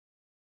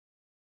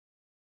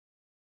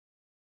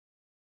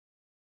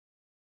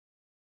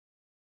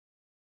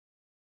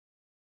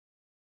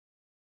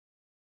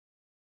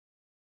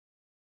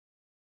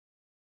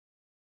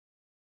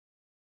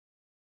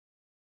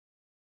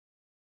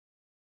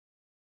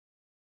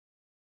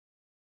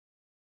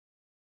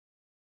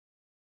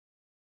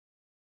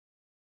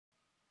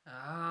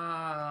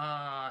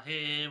Ah,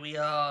 here we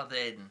are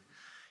then.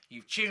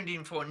 You've tuned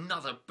in for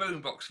another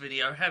BoomBox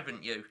video,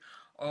 haven't you?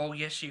 Oh,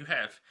 yes you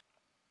have.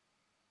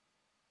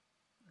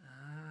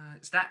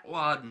 It's that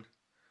one.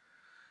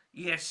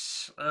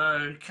 Yes,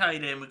 okay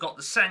then, we've got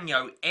the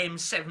Sanyo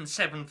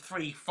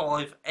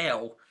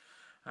M7735L.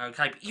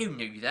 Okay, but you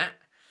knew that.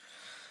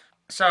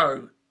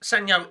 So,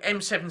 Sanyo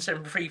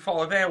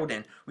M7735L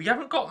then. We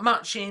haven't got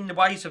much in the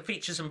ways of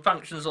features and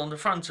functions on the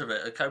front of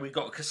it, okay? We've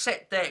got a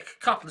cassette deck, a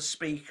couple of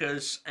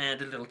speakers,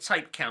 and a little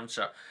tape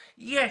counter.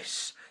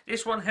 Yes,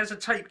 this one has a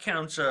tape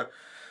counter.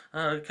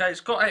 Okay,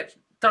 it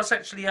does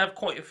actually have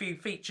quite a few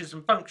features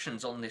and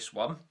functions on this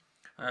one.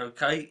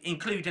 Okay,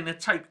 including a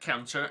tape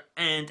counter,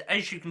 and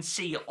as you can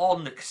see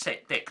on the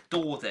cassette deck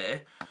door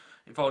there,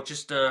 if I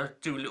just do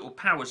a little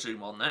power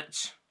zoom on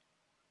that.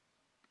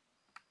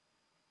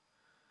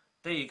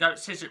 There you go, it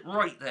says it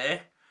right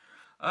there.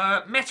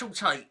 Metal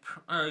tape,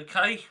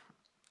 okay.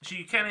 So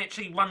you can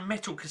actually run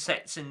metal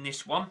cassettes in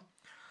this one.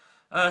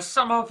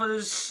 Some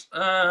others,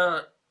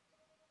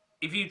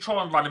 if you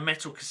try and run a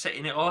metal cassette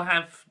in it, I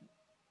have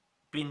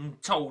been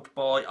told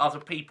by other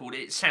people that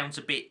it sounds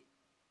a bit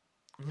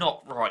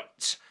not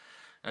right.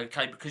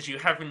 Okay, because you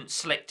haven't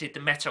selected the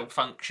metal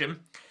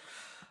function.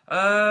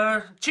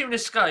 Tuner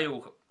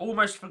scale,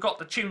 almost forgot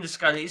the tuner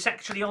scale. It's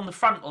actually on the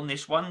front on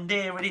this one,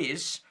 there it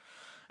is.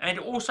 And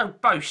it also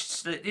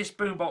boasts that this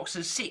boombox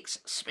has 6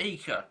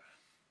 speaker.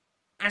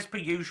 As per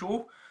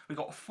usual, we've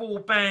got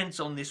 4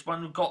 bands on this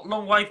one. We've got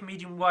long wave,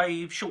 medium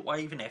wave, short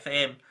wave and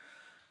FM.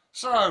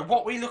 So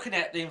what we're looking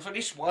at then for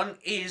this one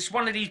is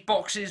one of these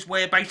boxes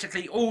where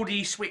basically all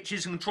these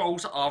switches and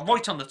controls are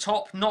right on the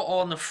top, not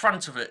on the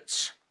front of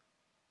it.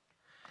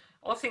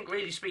 I think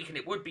really speaking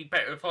it would be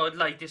better if I had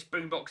laid this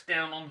boombox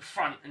down on the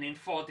front and then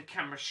fired the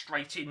camera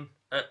straight in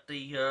at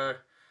the...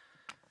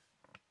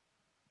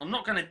 I'm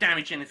not going to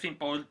damage anything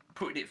by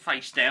putting it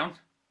face down.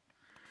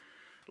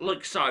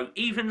 Like so.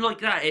 Even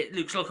like that, it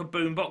looks like a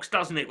boombox,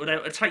 doesn't it,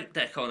 without a tape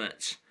deck on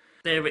it.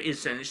 There it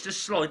is then. Let's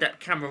just slide that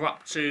camera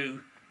up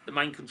to the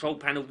main control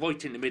panel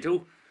right in the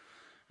middle.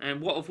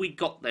 And what have we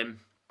got then?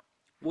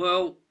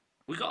 Well,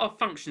 we've got our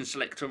function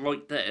selector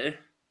right there.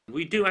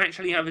 We do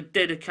actually have a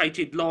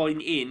dedicated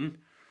line in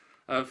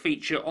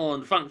feature on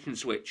the function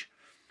switch.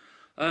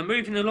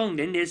 Moving along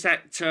then, there's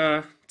that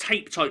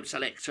tape type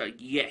selector.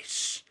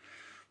 Yes.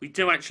 We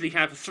do actually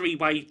have a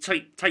 3-way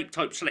tape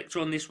type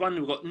selector on this one.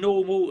 We've got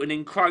normal and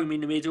then chrome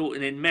in the middle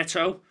and then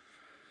metal.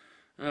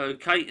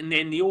 Okay, and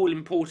then the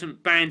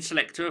all-important band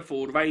selector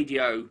for the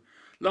radio.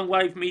 Long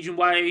wave, medium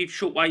wave,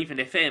 short wave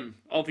and FM.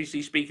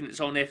 Obviously speaking it's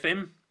on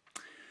FM.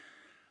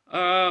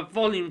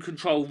 Volume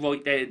control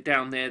right there,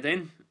 down there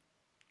then.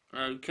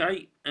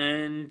 Okay,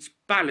 and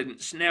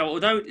balance. Now,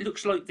 although it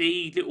looks like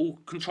the little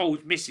control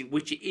is missing,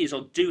 which it is, I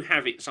do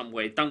have it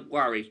somewhere, don't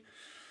worry.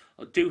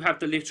 I do have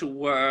the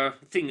little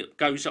thing that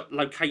goes up,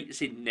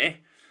 locates in there.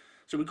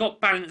 So we've got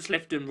balance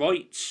left and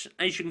right.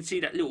 As you can see,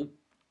 that little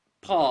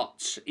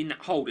part in that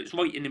hole, it's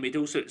right in the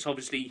middle, so it's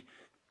obviously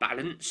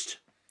balanced.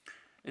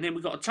 And then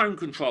we've got a tone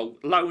control,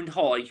 low and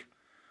high.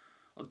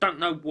 I don't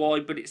know why,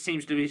 but it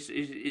seems to be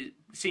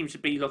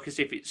like as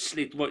if it's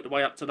slid right the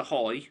way up to the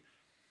high.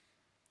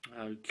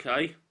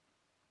 Okay.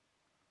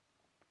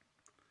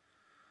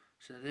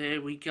 So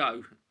there we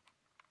go.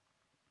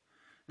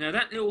 Now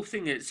that little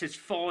thing that says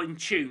fine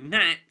tune,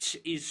 that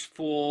is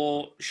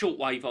for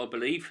shortwave, I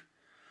believe.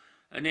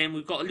 And then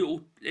we've got a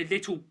little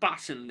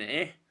button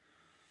there.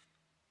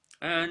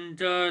 And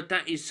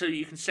that is so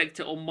you can select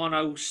it on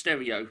mono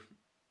stereo.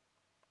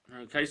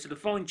 Okay, so the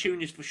fine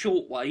tune is for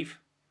shortwave.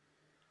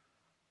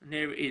 And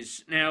there it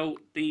is. Now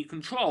the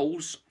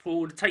controls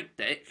for the tape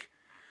deck,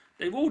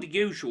 they're all the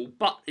usual,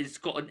 but it's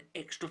got an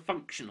extra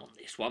function on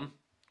this one.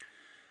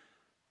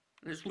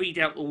 Let's read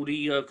out all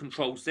the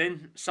controls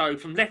then. So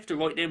from left to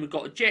right then we've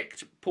got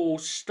eject,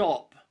 pause,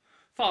 stop,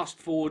 fast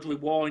forward,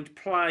 rewind,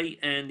 play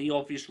and the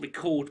obvious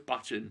record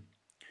button.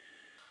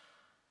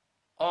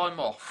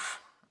 I'm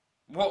off.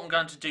 What I'm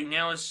going to do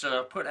now is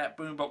put that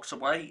boombox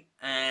away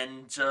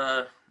and,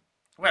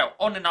 well,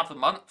 on another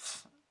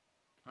month,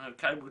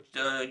 okay,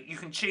 you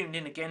can tune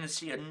in again and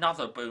see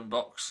another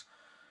boombox.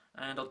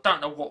 And I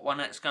don't know what one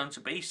that's going to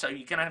be, so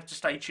you're going to have to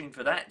stay tuned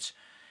for that.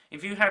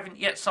 If you haven't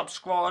yet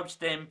subscribed,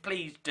 then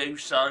please do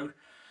so,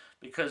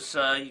 because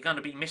you're going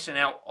to be missing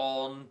out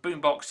on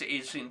BoomBox. It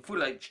is in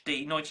Full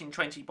HD,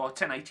 1920 by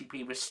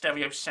 1080p with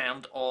stereo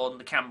sound on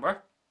the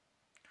camera.